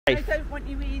I don't want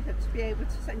you either to be able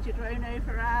to send your drone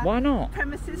over our Why not?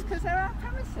 premises, because they're our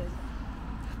premises.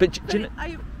 But do you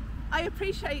know, I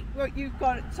appreciate what you've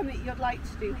got, something you'd like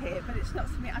to do here, but it's not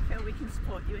something I feel we can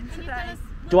support you in today.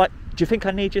 do you think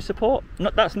I need your support?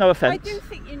 No, that's no offence. I do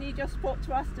think you need your support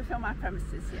to us to film our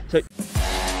premises, yes. So,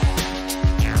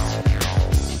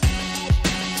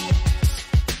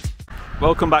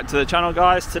 welcome back to the channel,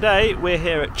 guys. Today we're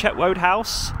here at Chetwode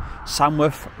House,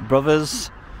 Samworth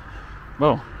Brothers,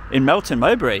 well, in Melton,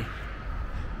 Mowbray.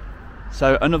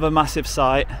 So another massive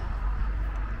site,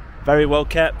 very well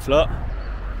kept. Look,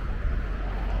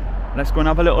 let's go and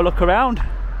have a little look around,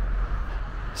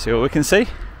 see what we can see.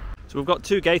 So we've got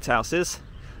two gatehouses.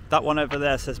 That one over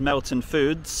there says Melton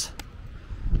Foods,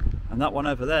 and that one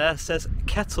over there says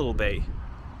Kettleby.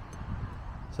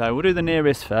 So we'll do the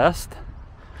nearest first.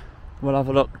 We'll have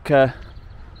a look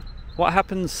what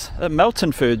happens at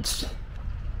Melton Foods.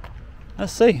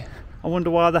 Let's see. I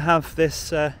wonder why they have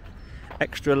this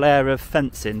extra layer of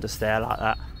fencing just there like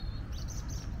that.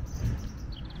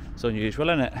 It's unusual,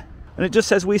 isn't it? And it just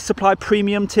says we supply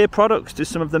premium tier products to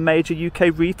some of the major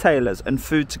UK retailers and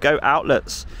food to go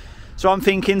outlets. So I'm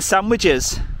thinking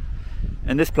sandwiches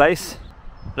in this place.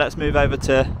 Let's move over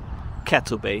to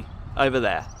Kettleby over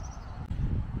there.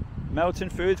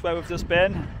 Melton Foods, where we've just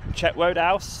been, Chetwode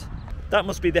House. That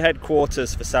must be the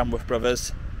headquarters for Samworth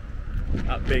Brothers.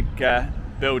 That big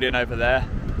building over there.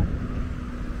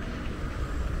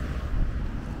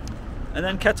 And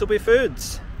then Kettleby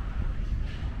Foods,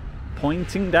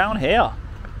 pointing down here.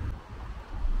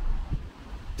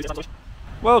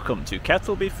 Welcome to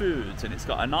Kettleby Foods, and it's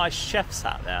got a nice chef's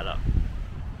hat there, look.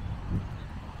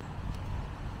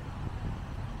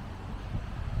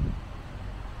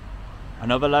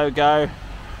 Another logo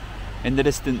in the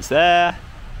distance there.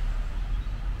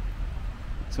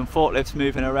 Some forklifts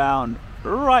moving around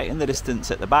right in the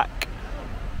distance at the back.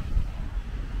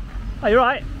 Are you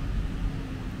right?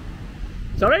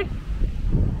 Sorry?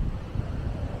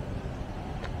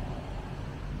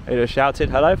 He just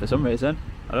shouted hello for some reason.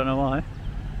 I don't know why.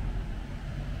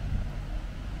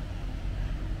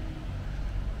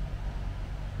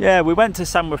 Yeah, we went to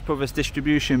Samworth Brothers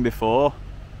Distribution before,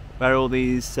 where all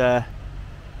these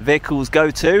vehicles go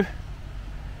to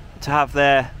have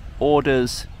their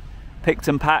orders picked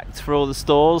and packed for all the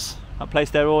stores that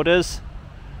place their orders.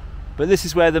 But this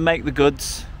is where they make the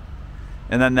goods,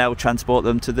 and then they'll transport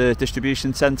them to the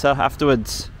distribution centre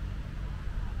afterwards.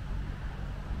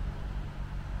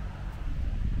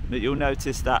 But you'll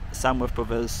notice that Samworth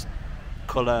Brothers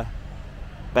colour,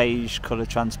 beige colour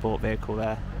transport vehicle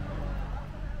there.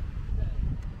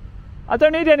 I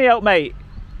don't need any help, mate.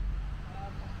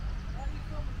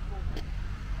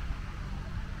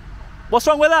 What's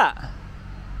wrong with that?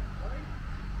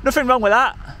 Nothing wrong with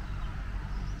that.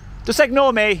 Just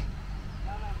ignore me.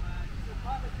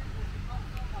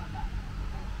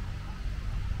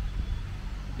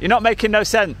 You're not making no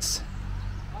sense.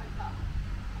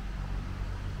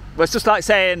 Well, it's just like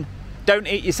saying, don't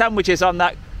eat your sandwiches on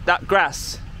that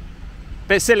grass.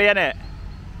 Bit silly, isn't it?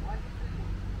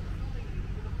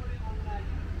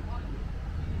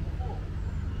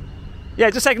 Yeah,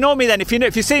 just ignore me then. If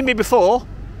you've seen me before,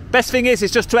 best thing is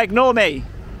just to ignore me.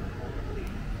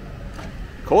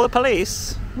 Call the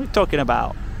police. What are you talking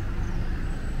about?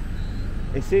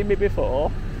 He's seen me before,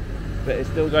 but it's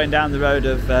still going down the road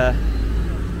of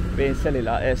being silly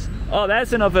like this. Oh,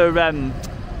 there's another.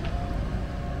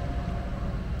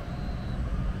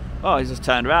 Oh, he's just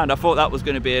turned around. I thought that was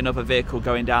going to be another vehicle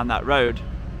going down that road.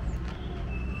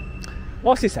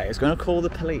 What's he say? He's going to call the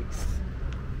police.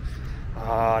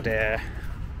 Oh dear.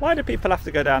 Why do people have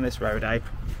to go down this road, eh?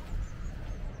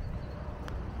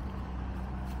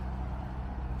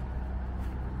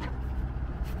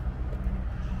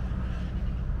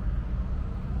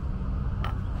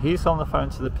 He's on the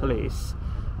phone to the police,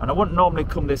 and I wouldn't normally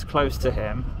come this close to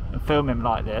him and film him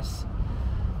like this,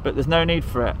 but there's no need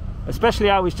for it. Especially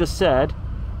how he's just said,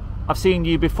 I've seen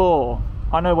you before,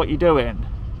 I know what you're doing.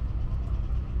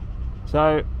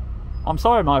 So, I'm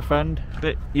sorry my friend,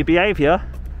 but your behaviour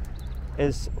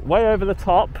is way over the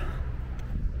top,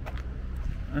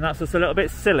 and that's just a little bit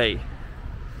silly.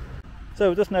 So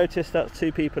we've just noticed that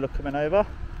two people are coming over.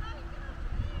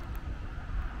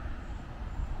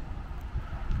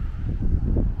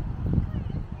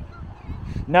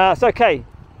 No, it's okay.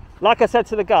 Like I said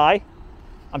to the guy,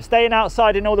 I'm staying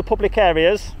outside in all the public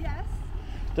areas. Yes.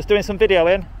 Just doing some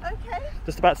videoing. Okay.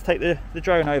 Just about to take the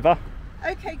drone over.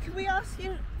 Okay, can we ask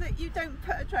you that you don't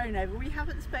put a drone over? We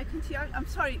haven't spoken to you. I'm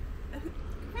sorry. Can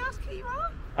we ask who you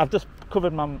are? I've just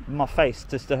covered my face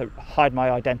just to hide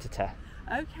my identity.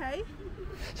 Okay.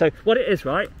 So what it is,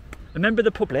 right? A member of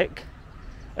the public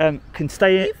can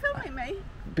stay. Are you filming me?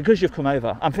 Because you've come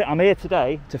over. I'm here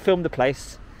today to film the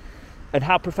place and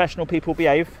how professional people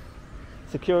behave.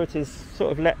 Security's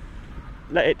sort of let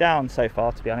it down so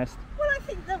far, to be honest. Well, I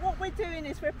think that what we're doing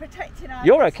is we're protecting our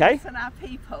You're okay. and our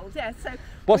people. Yeah. So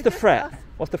What's the threat?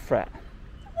 What's the threat?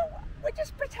 Well, we're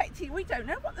just protecting. We don't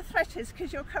know what the threat is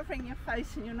because you're covering your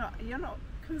face and you're not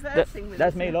conversing with us.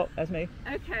 There's me, look. There's me.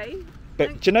 Okay.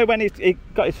 But do you know when he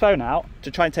got his phone out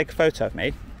to try and take a photo of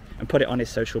me and put it on his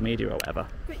social media or whatever?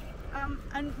 But,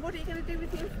 and what are you going to do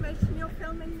with the information you're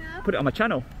filming now? Put it on my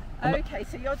channel. Okay,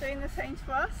 so you're doing the same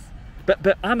to us?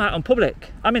 But I'm out on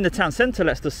public. I'm in the town centre,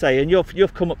 let's just say, and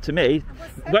you've come up to me,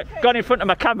 gone in front of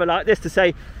my camera like this to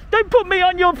say, "Don't put me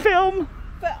on your film."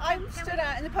 But I'm stood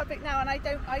out in the public now, and I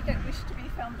don't wish to be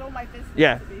filmed. All my business.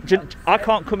 Yeah, to be filmed, I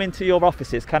can't come into your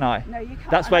offices, can I? No, you can't.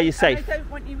 That's where you're safe. And I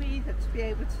don't want you either to be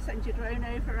able to send your drone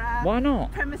over our Why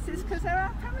not? premises because they're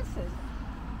our premises.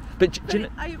 But do you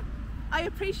know, I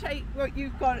appreciate what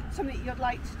you've got, something you'd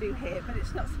like to do here, but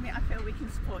it's not something I feel we can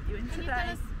support you in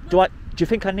today. do you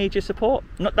think I need your support?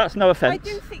 That's no offence. I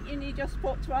do think you need your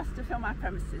support to us to film our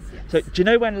premises, yes. So do you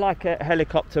know when like a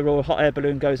helicopter or a hot air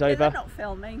balloon goes over? They're not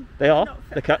filming. They are?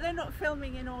 They're not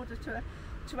filming in order to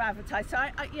advertise. So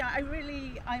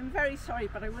I'm very sorry,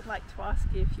 but I would like to ask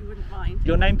you if you wouldn't mind.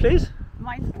 Your name, please?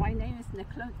 My name is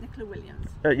Nicola Williams.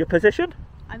 Your position?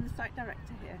 I'm the site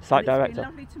director here. Site director. It's been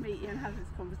lovely to meet you and have this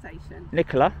conversation.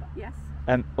 Nicola? Yes?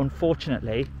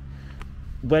 Unfortunately,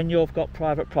 when you've got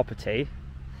private property,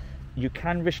 you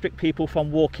can restrict people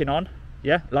from walking on,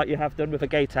 yeah, like you have done with a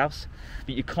gatehouse,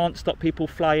 but you can't stop people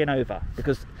flying over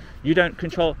because you don't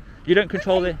control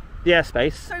the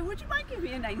airspace. So would you mind giving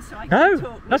me a name so I can talk?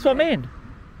 No, that's what I mean.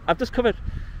 I've just covered.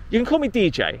 You can call me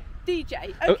DJ.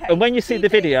 DJ, okay. And when you see the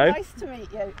video, nice to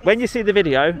meet you. When you see the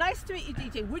video, nice to meet you,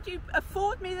 DJ. Would you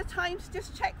afford me the time to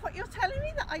just check what you're telling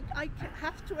me, that I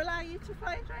have to allow you to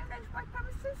fly a drone over my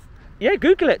premises? Yeah,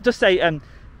 Google it. Just say.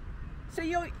 So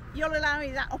you'll allow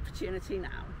me that opportunity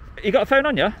now? You got a phone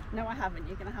on you? No, I haven't.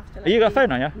 You're going to have to. You got a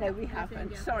phone on you? No, we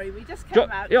haven't. Sorry, we just came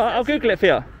out. Yeah, I'll Google it for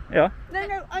you. Yeah.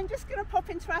 No, I'm just going to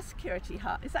pop into our security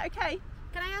hut. Is that okay?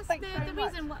 Can I ask the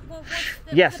reason? What's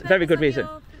yes, the very good reason.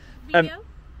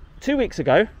 2 weeks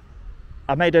ago,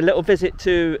 I made a little visit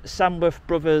to Samworth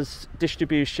Brothers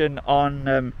distribution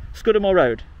on Scudamore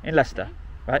Road in Leicester.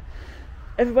 Right?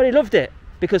 Everybody loved it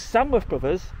because Samworth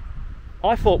Brothers,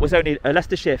 I thought, was only a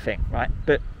Leicestershire thing, right?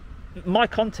 But my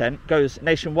content goes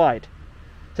nationwide,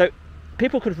 so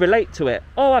people could relate to it.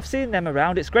 Oh, I've seen them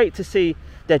around. It's great to see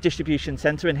their distribution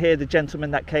centre and hear the gentleman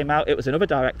that came out. It was another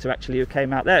director actually who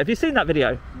came out there. Have you seen that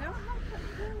video? No,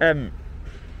 I haven't.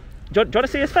 Do you want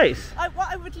to see his face? What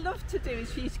I would love to do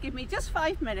is for you to give me just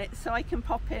 5 minutes so I can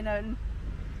pop in and...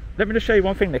 Let me just show you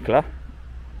one thing, Nicola.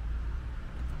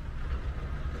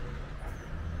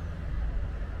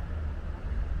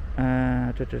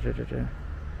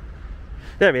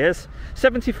 There he is.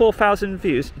 74,000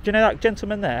 views. Do you know that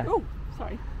gentleman there? Oh,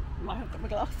 sorry. I haven't got my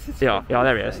glasses. Yeah,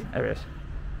 there he is. There he is.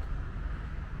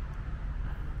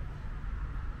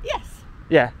 Yes.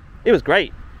 Yeah, it was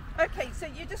great. Okay, so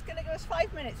you're just going to give us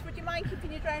 5 minutes. Would you mind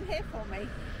keeping your drone here for me?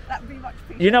 That would be much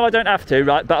appreciated. You know I don't have to,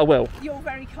 right? But I will. You're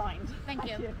very kind. Thank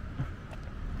you.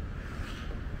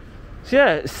 So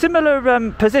yeah,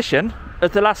 similar position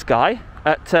as the last guy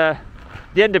at the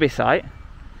Enderby site,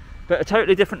 but a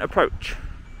totally different approach.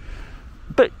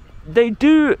 But they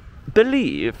do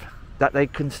believe that they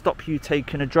can stop you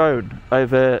taking a drone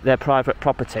over their private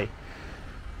property.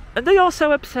 And they are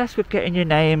so obsessed with getting your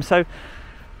name. So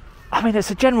I mean,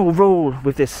 it's a general rule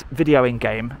with this videoing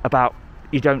game about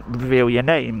you don't reveal your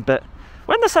name, but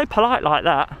when they're so polite like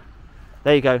that,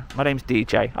 there you go, my name's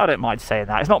DJ. I don't mind saying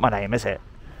that, it's not my name, is it?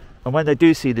 And when they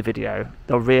do see the video,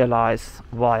 they'll realise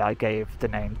why I gave the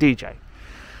name DJ.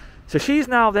 So she's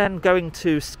now then going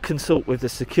to consult with the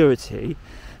security,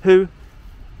 who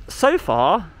so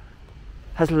far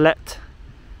has let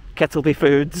Kettleby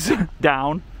Foods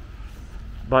down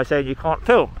by saying you can't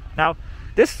film. Now,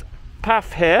 this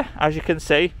path here, as you can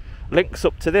see, links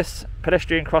up to this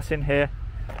pedestrian crossing here,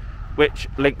 which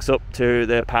links up to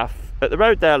the path at the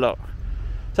road there, look.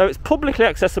 So it's publicly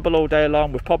accessible all day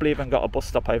long. We've probably even got a bus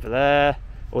stop over there,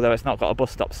 although it's not got a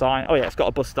bus stop sign. Oh yeah, it's got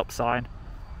a bus stop sign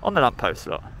on the lamppost,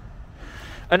 look.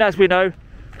 And as we know,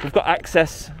 we've got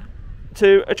access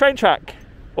to a train track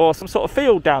or some sort of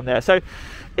field down there. So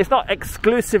it's not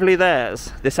exclusively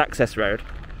theirs, this access road.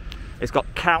 It's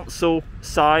got council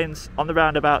signs on the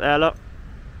roundabout there, look.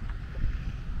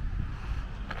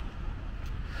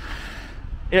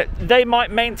 Yeah, they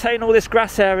might maintain all this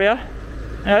grass area.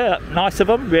 Yeah, nice of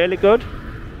them, really good.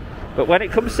 But when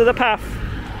it comes to the path,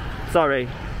 sorry,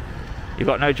 you've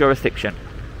got no jurisdiction.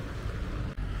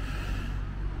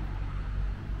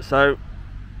 So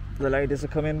the ladies are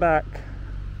coming back.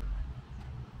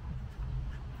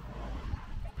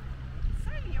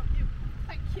 So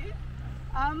thank you.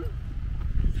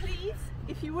 Please,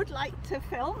 if you would like to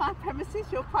film our premises,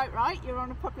 you're quite right. You're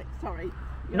on a public. Sorry.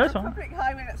 You're on a public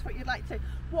highway, that's what you'd like to.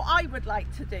 What I would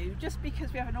like to do, just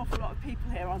because we have an awful lot of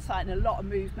people here on site and a lot of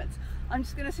movements, I'm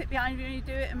just going to sit behind you and you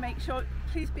do it and make sure,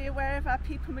 please be aware of our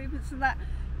people movements and that.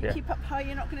 You keep up high,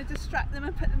 you're not going to distract them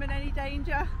and put them in any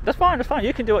danger. That's fine,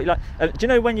 you can do what you like. Do you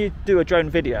know when you do a drone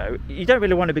video, you don't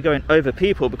really want to be going over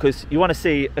people because you want to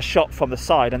see a shot from the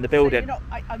side and the building. So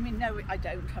I mean, no, I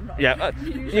don't, I'm not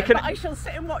you can, but I shall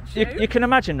sit and watch you. You can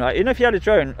imagine, right, if you had a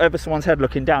drone over someone's head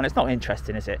looking down, it's not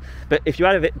interesting, is it? But if you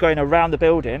had it going around the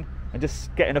building and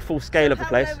just getting a full scale of the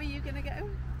place. How low are you going to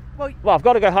go? Well, I've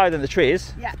got to go higher than the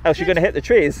trees, else you're going to hit the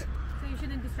trees. So you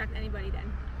shouldn't distract anybody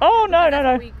then? Oh, no.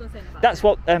 That's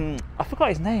what, I forgot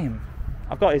his name.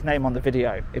 I've got his name on the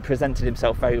video. He presented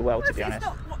himself very well, to be honest.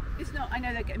 It's not, I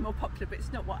know they're getting more popular, but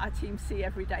it's not what our teams see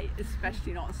every day,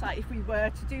 especially not on site. If we were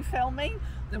to do filming,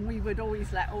 then we would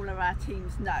always let all of our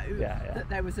teams know that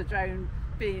there was a drone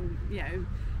being,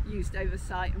 used over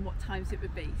site and what times it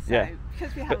would be. So,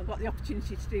 because we haven't got the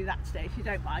opportunity to do that today, if you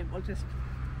don't mind, we'll just...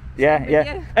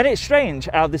 And it's strange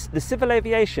how the civil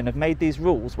aviation have made these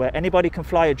rules where anybody can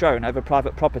fly a drone over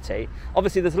private property.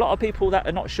 Obviously there's a lot of people that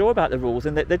are not sure about the rules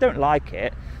and they don't like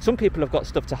it. Some people have got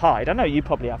stuff to hide. I know you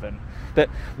probably haven't, but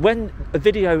when a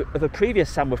video of a previous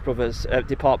Samworth Brothers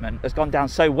department has gone down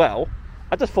so well,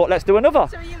 I just thought, let's do another.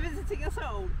 So are you visiting us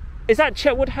all? Is that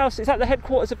Chetwode House? Is that the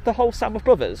headquarters of the whole Samworth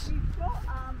Brothers?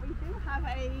 We do have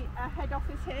a head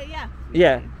office here,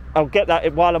 Yeah. I'll get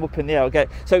that while I'm up in the air.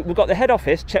 So we've got the head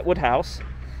office, Chetwode House,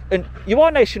 and you are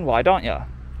nationwide, aren't you?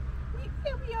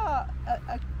 We are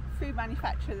a food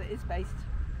manufacturer that is based.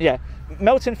 Yeah.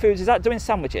 Melton Foods, is that doing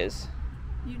sandwiches?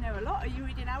 You know a lot. Are you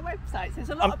reading our websites? There's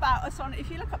a lot about us on.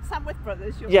 If you look up Samworth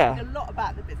Brothers, you'll find a lot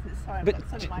about the business. Sorry, but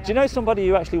do you know somebody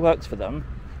who actually works for them?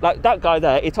 Like that guy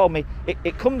there, he told me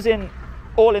it comes in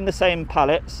all in the same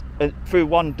pallets through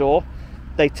one door.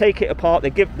 They take it apart, they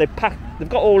pack, they've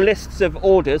got all lists of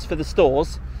orders for the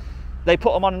stores, they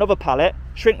put them on another pallet,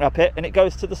 shrink wrap it, and it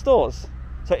goes to the stores.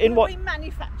 So we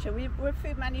manufacture, we're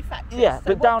food manufacturers, so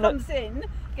but what comes in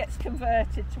gets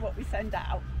converted to what we send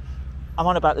out. I'm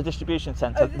on about the distribution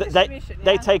centre.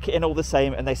 They take it in all the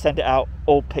same and they send it out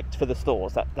all picked for the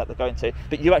stores that they're going to.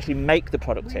 But you actually make the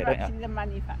product here, don't you? We're the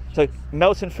manufacturers. So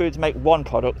Melton Foods make one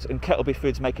product and Kettleby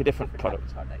Foods make a different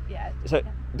product. So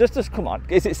just come on,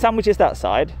 is it sandwiches that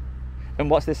side? And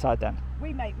what's this side then?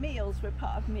 We make meals, we're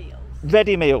part of meals.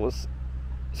 Ready meals.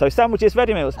 So sandwiches,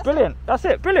 ready meals. Brilliant. That's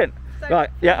it, brilliant. So, right,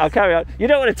 I'll carry on. You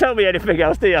don't want to tell me anything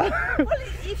else, do you? Well,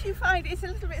 if you find it's a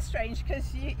little bit strange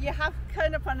because you have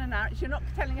turned up unannounced, you're not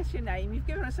telling us your name, you've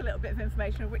given us a little bit of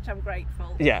information, of which I'm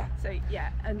grateful. Yeah. So,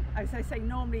 and as I say,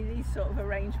 normally these sort of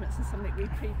arrangements are something we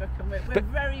pre-book, and we're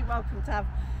very welcome to have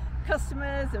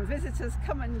customers and visitors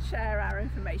come and share our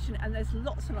information, and there's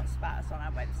lots and lots about us on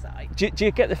our website. Do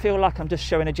you get the feel like I'm just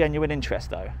showing a genuine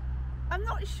interest, though? I'm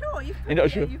not sure. You've a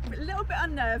little bit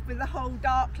unnerved with the whole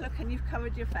dark look and you've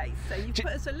covered your face. So you've put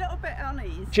us a little bit on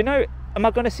ease. Do you know, am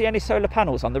I going to see any solar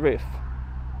panels on the roof?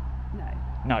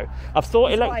 No. I've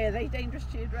thought... Why, are they dangerous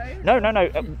to your drone? No.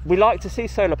 We like to see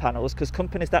solar panels because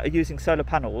companies that are using solar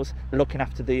panels are looking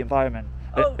after the environment.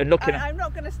 I'm not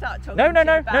going to start talking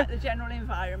about the general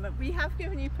environment. We have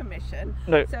given you permission.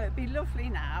 No. So it'd be lovely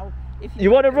now if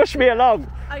you want to rush me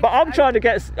along.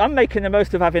 I'm making the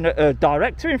most of having a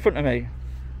director in front of me.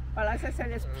 Well, as I said,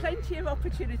 there's plenty of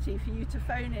opportunity for you to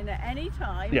phone in at any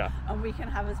time, and we can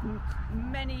have as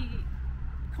many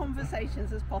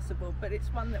conversations as possible, but it's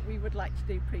one that we would like to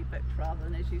do pre-booked rather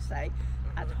than, as you say,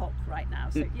 ad hoc right now.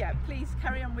 So please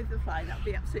carry on with the fly. That would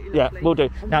be absolutely lovely. Yeah, we'll do.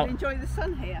 And we'll enjoy the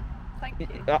sun here. Thank you.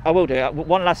 I will do.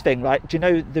 One last thing, right? Do you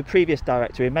know the previous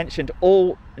director, he mentioned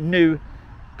all new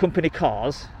company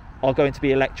cars are going to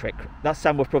be electric. That's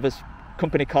Samworth Brothers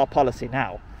company car policy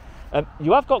now.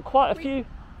 You have got quite a few.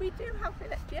 We do have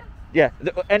electric. Yeah.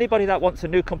 Anybody that wants a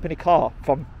new company car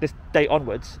from this date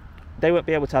onwards, they won't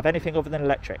be able to have anything other than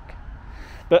electric.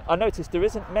 But I noticed there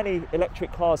isn't many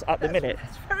electric cars at the minute.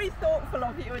 It's very thoughtful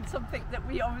of you and something that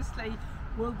we obviously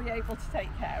will be able to take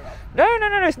care of.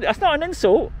 No. That's not an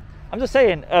insult. I'm just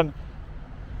saying,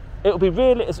 it'll be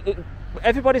really...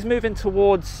 everybody's moving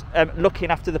towards looking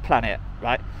after the planet,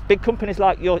 right? Big companies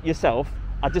like yourself,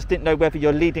 I just didn't know whether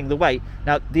you're leading the way.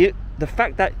 Now, the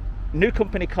fact that new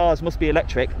company cars must be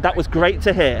electric, that was great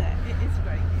to hear. Yeah, it is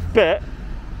great. But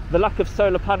the lack of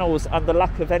solar panels and the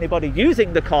lack of anybody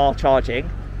using the car charging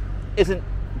isn't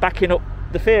backing up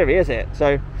the theory, is it?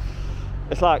 So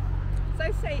it's like... So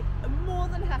I say, more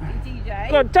than happy,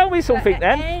 DJ. Well, tell me something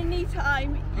then. Any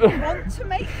time you want to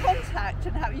make contact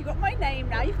and have, you've got my name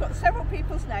now, you've got several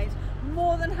people's names,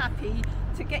 more than happy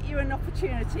to get you an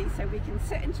opportunity so we can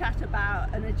sit and chat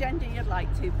about an agenda you'd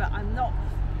like to, but I'm not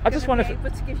be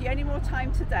able to give you any more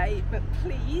time today. But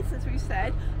please, as we've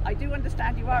said, I do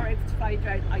understand you are able to fly a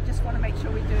drone. I just want to make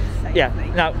sure we do it safely. Yeah,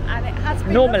 now, and it has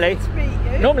been normally, lovely to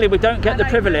meet you. Normally we don't get the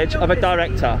privilege of a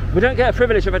director. We don't get a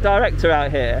privilege of a director out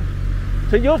here.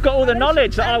 So you've got all the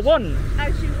knowledge that I want.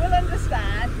 As you will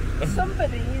understand,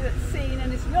 somebody that's seen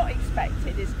and is not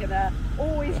expected is going to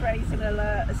always raise an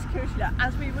alert, a security alert,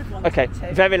 as we would want okay, it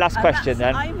to. Very last question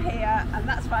then. I'm here, and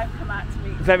that's why I've come out to meet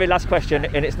you. Very last question,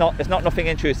 and it's not nothing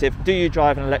intrusive. Do you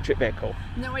drive an electric vehicle?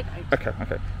 No, I don't.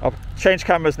 Okay. I'll change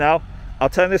cameras now. I'll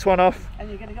turn this one off. And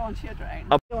you're going to go onto your drone.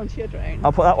 Go onto your drone.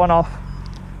 I'll put that one off.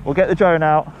 We'll get the drone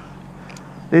out.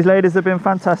 These ladies have been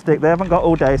fantastic. They haven't got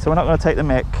all day, so we're not going to take the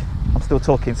mic. I'm still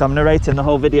talking, so I'm narrating the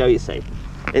whole video, you see.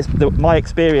 It's my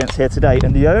experience here today,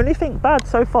 and the only thing bad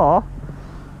so far,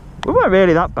 we weren't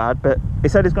really that bad, but he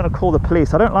said he's going to call the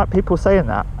police. I don't like people saying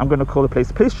that. I'm going to call the police.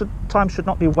 The police time should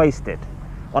not be wasted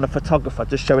on a photographer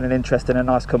just showing an interest in a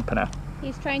nice company.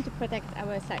 He's trying to protect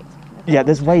our site. Yeah,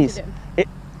 there's ways.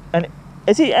 And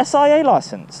is he SIA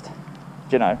licensed? Do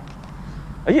you know?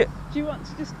 Are you? Do you want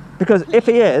to just... Because if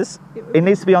he is, it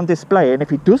needs to be on display, and if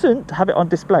he doesn't have it on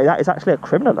display, that is actually a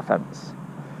criminal offence.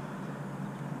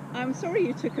 I'm sorry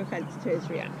you took offence to his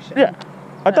reaction. Yeah.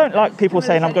 I don't like people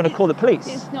saying I'm going to call the police.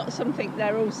 It's not something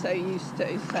they're also used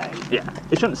to, so... Yeah,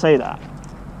 you shouldn't say that.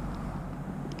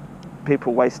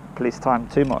 People waste police time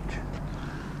too much.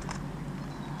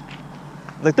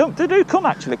 They do come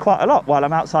actually quite a lot while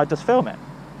I'm outside just filming.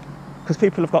 Because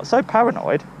people have got so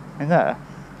paranoid in there.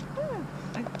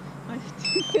 I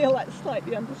do feel that's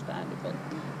slightly understandable.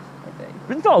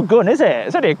 It's not a gun, is it?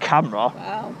 It's only a camera.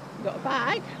 Well, you've got a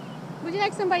bag. Would you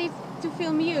like somebody to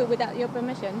film you without your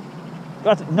permission?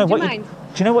 No, do you mind?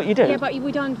 Do you know what you do? Yeah, but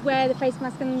we don't wear the face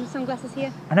mask and sunglasses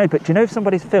here. I know, but do you know if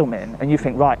somebody's filming and you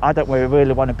think, right, I don't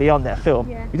really want to be on their film,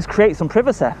 you just create some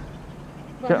privacy.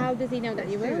 Well, how does he know that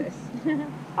you will?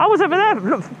 I was over there,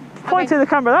 look, pointing the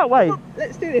camera that way.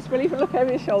 Let's do this. We'll even look over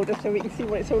your shoulder so we can see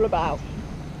what it's all about.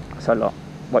 So look,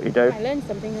 what you do. I learned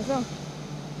something as well.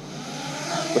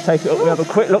 We'll take it up, we'll have a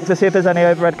quick look to see if there's any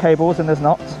overhead cables, and there's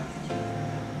not.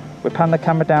 We pan the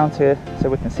camera down to so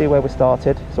we can see where we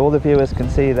started, so all the viewers can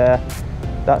see there.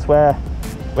 That's where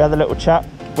we had a little chat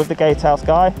with the gatehouse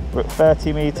guy. We're at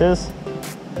 30 metres.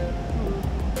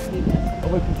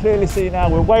 And we can clearly see now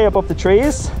we're way above the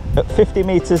trees at 50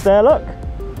 metres there, look.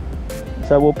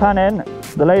 So we'll pan in.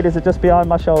 The ladies are just behind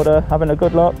my shoulder having a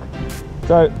good look.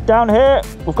 So down here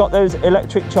we've got those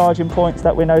electric charging points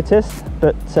that we noticed,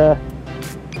 but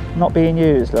not being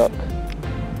used, look.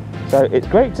 So it's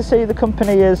great to see the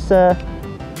company is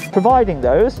providing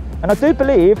those, and I do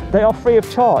believe they are free of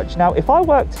charge. Now, if I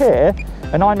worked here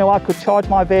and I know I could charge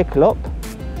my vehicle up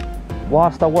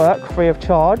whilst I work free of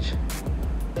charge,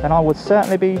 then I would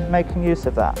certainly be making use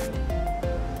of that.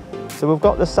 So we've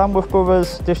got the Samworth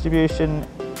Brothers distribution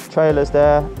trailers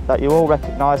there that you all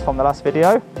recognise from the last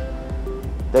video.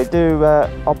 They do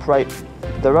operate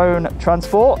their own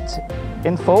transport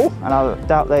in full, and I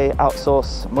doubt they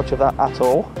outsource much of that at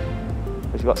all.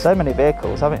 Because you've got so many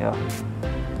vehicles, haven't you?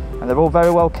 And they're all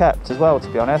very well kept as well, to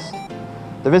be honest.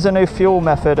 There is a new fuel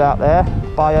method out there,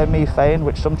 biomethane,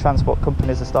 which some transport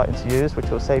companies are starting to use, which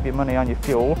will save you money on your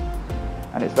fuel,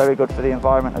 and it's very good for the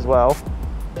environment as well.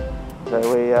 So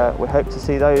we hope to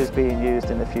see those being used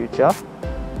in the future.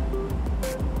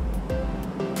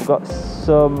 We've got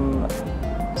some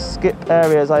skip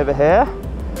areas over here,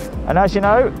 and as you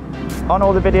know, on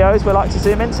all the videos we like to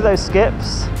zoom into those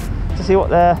skips to see what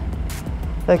they're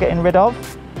getting rid of.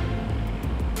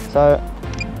 So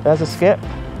there's a skip,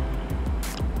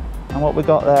 and what we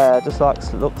got there just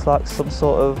looks like some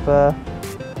sort of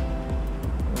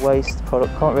waste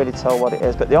product. Can't really tell what it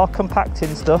is, but they are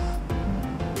compacting stuff.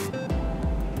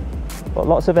 Got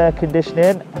lots of air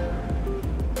conditioning,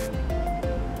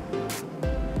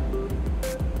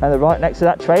 and they're right next to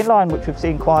that train line, which we've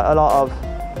seen quite a lot of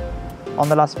on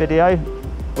the last video.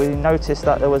 We noticed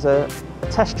that there was a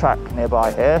test track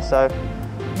nearby here, so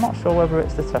I'm not sure whether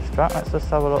it's the test track. Let's just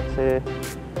have a look to...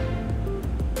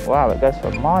 Wow, it goes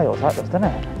for miles, that does, doesn't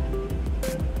it?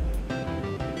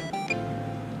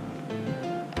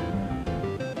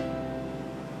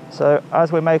 So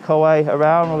as we make our way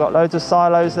around, we've got loads of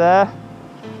silos there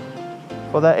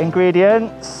for their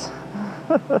ingredients.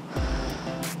 A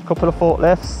couple of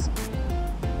forklifts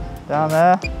down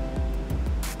there.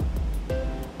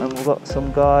 And we've got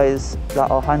some guys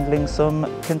that are handling some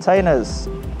containers,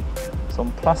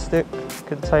 some plastic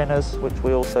containers, which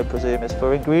we also presume is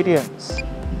for ingredients.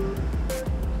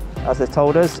 As they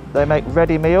told us, they make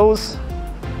ready meals,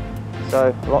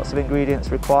 so lots of ingredients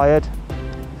required.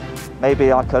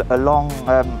 Maybe like a long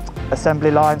assembly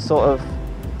line, sort of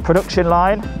production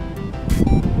line.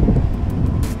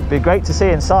 Be great to see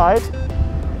inside.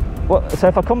 So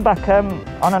if I come back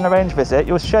on an arranged visit,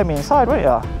 you'll show me inside, won't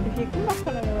you? If you come back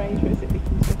on an arranged visit, we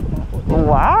can talk about what.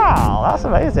 Wow, that's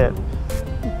amazing.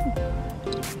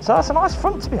 So that's a nice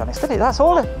front, to be honest, isn't it? That's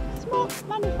all. Smart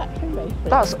manufacturing base.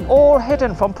 That's all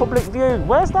hidden from public view.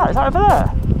 Where's that? Is that over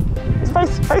there? It's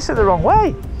facing the wrong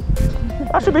way.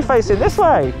 That should be facing this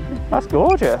way. That's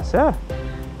gorgeous, yeah.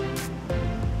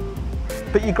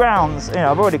 But your grounds, you know,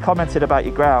 I've already commented about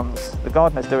your grounds. The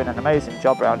gardener's doing an amazing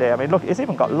job around here. I mean, look, it's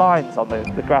even got lines on the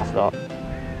grass lot.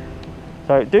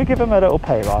 So do give them a little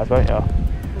pay rise, won't you?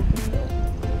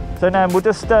 So now we'll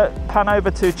just pan over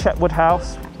to Chetwode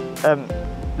House.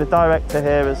 The director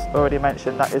here has already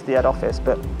mentioned that is the head office,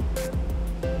 but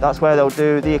that's where they'll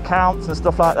do the accounts and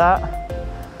stuff like that.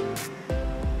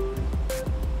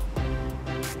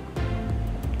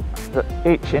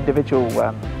 Each individual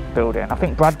building. I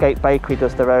think Bradgate Bakery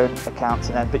does their own accounts,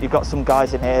 but you've got some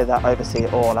guys in here that oversee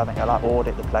it all, haven't you? Like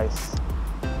audit the place,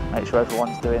 make sure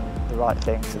everyone's doing the right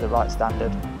thing to the right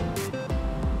standard.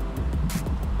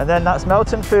 And then that's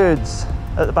Melton Foods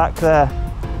at the back there.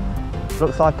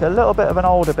 Looks like a little bit of an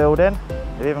older building.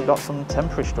 They've even got some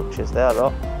temporary structures there,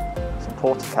 look. Some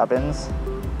porter cabins.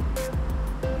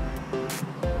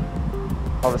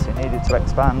 Obviously needed to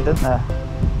expand, didn't they?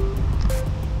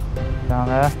 Down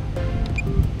there.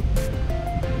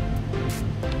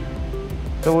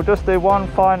 So we'll just do one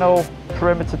final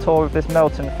perimeter tour of this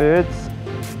Melton Foods,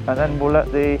 and then we'll let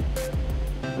the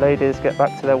ladies get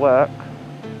back to their work.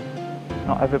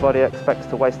 Not everybody expects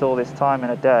to waste all this time in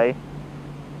a day.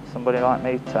 Somebody like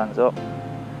me turns up.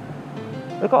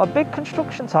 They've got a big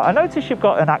construction site. I notice you've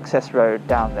got an access road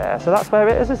down there, so that's where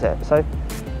it is it? So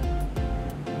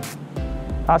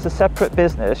that's a separate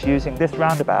business using this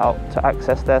roundabout to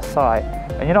access their site.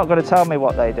 And you're not going to tell me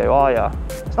what they do, are you?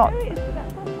 It's not.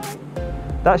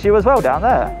 That's you as well down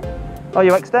there? Oh,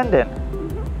 you're extending?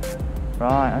 Mm-hmm.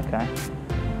 Right, okay.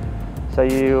 So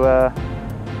you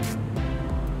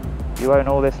own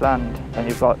all this land, and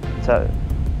you've got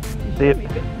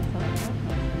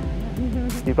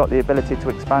you've got the ability to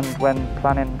expand when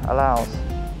planning allows.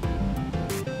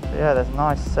 But yeah, there's a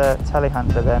nice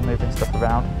telehandler there moving stuff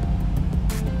around.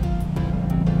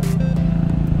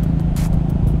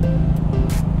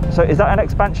 So is that an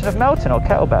expansion of Melton or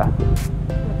Kettleby?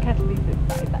 Kettleby,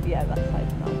 yeah, that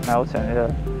side's Melton. Melton,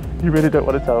 yeah. You really don't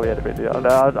want to tell me anything, do you? No,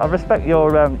 I respect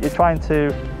your, you're trying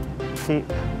to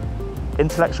keep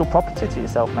intellectual property to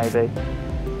yourself, maybe.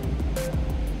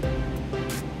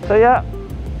 So yeah,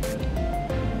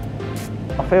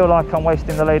 I feel like I'm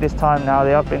wasting the ladies' time now.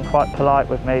 They have been quite polite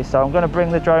with me, so I'm going to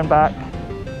bring the drone back.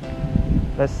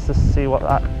 Let's just see what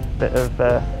that bit of...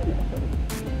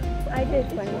 I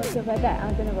did when it was over there.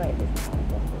 I don't know where it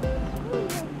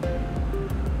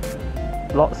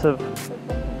is. Lots of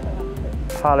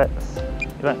pallets.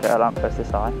 You won't get a lamppost this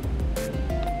high.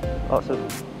 Lots of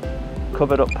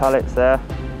covered up pallets there.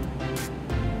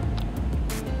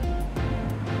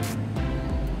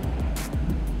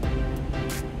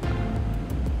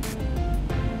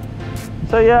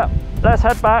 So yeah, let's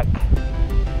head back.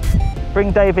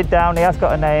 Bring David down. He has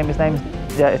got a name. His name's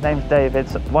David.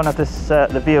 So one of the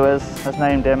viewers has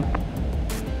named him. So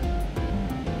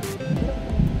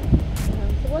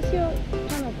what's your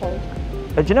channel called?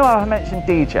 Do you know how I mentioned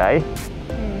DJ?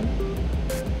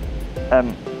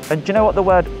 And do you know what the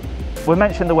word? We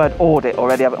mentioned the word audit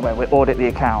already, haven't we? We audit the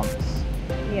accounts.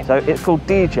 Yeah. So it's called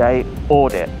DJ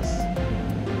Audits.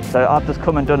 So I've just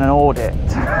come and done an audit.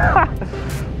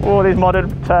 All these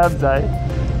modern terms, eh?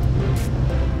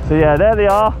 So yeah, there they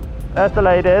are. There's the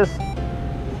ladies.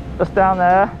 Just down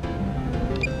there.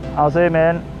 I'll zoom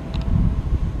in.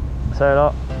 So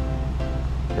look,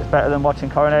 it's better than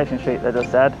watching Coronation Street, they just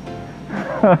said.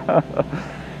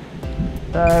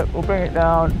 So we'll bring it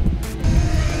down.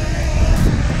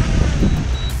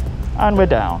 And we're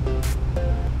down.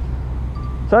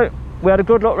 So we had a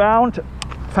good look round.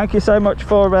 Thank you so much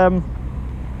for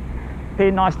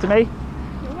being nice to me.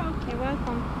 You're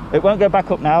welcome. It won't go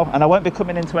back up now, and I won't be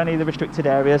coming into any of the restricted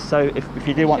areas, so if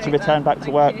you do want to return back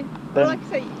to work, then... Well, like I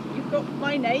say, you've got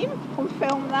my name on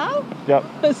film now. Yep.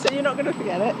 So you're not going to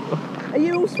forget it. Are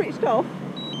you all switched off?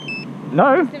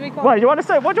 No. Well, you want to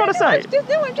say? What do you want to say?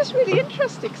 I'm just really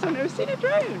interested because I've never seen a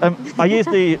drone. I use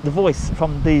the voice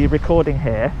from the recording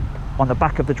here on the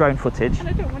back of the drone footage. And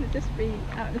I don't want to just be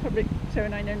out in the public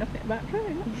showing I know nothing about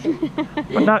drones.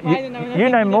 But no, you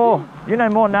know more. You know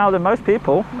more now than most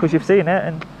people because you've seen it,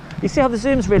 and you see how the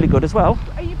zoom's really good as well.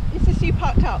 Is this you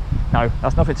parked up? No,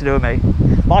 that's nothing to do with me.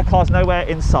 My car's nowhere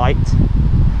in sight.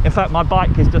 In fact, my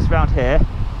bike is just round here.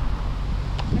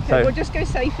 Okay, So, we'll just go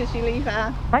safe as you leave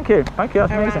our thank you,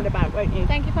 that's amazing. roundabout, won't you?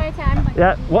 Thank you for your time.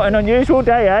 Yeah, what an unusual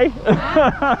day, eh?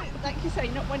 Like you say,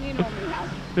 not one you normally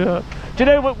have. Yeah. Do you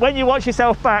know when you watch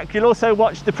yourself back, you'll also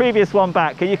watch the previous one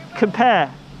back and you compare?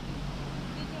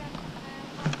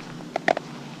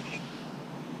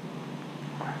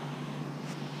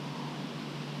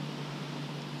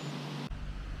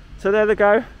 So there they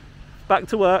go, back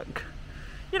to work.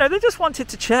 You know, they just wanted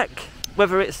to check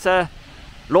whether it's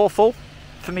lawful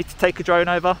for me to take a drone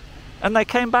over, and they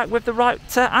came back with the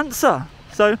right answer.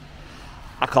 So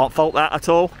I can't fault that at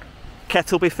all.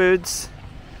 Kettleby Foods,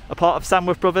 a part of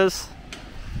Samworth Brothers.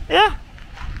 Yeah,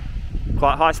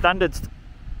 quite high standards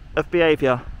of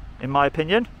behaviour in my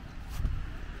opinion.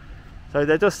 So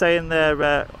they're just saying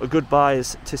their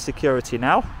goodbyes to security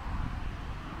now,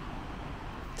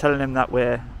 telling him that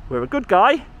we're a good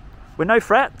guy, we're no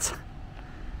threat.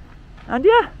 And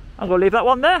yeah, I'm going to leave that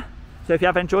one there. So if you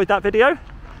have enjoyed that video,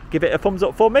 give it a thumbs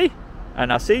up for me,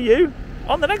 and I'll see you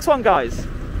on the next one, guys.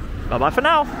 Bye bye for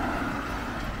now.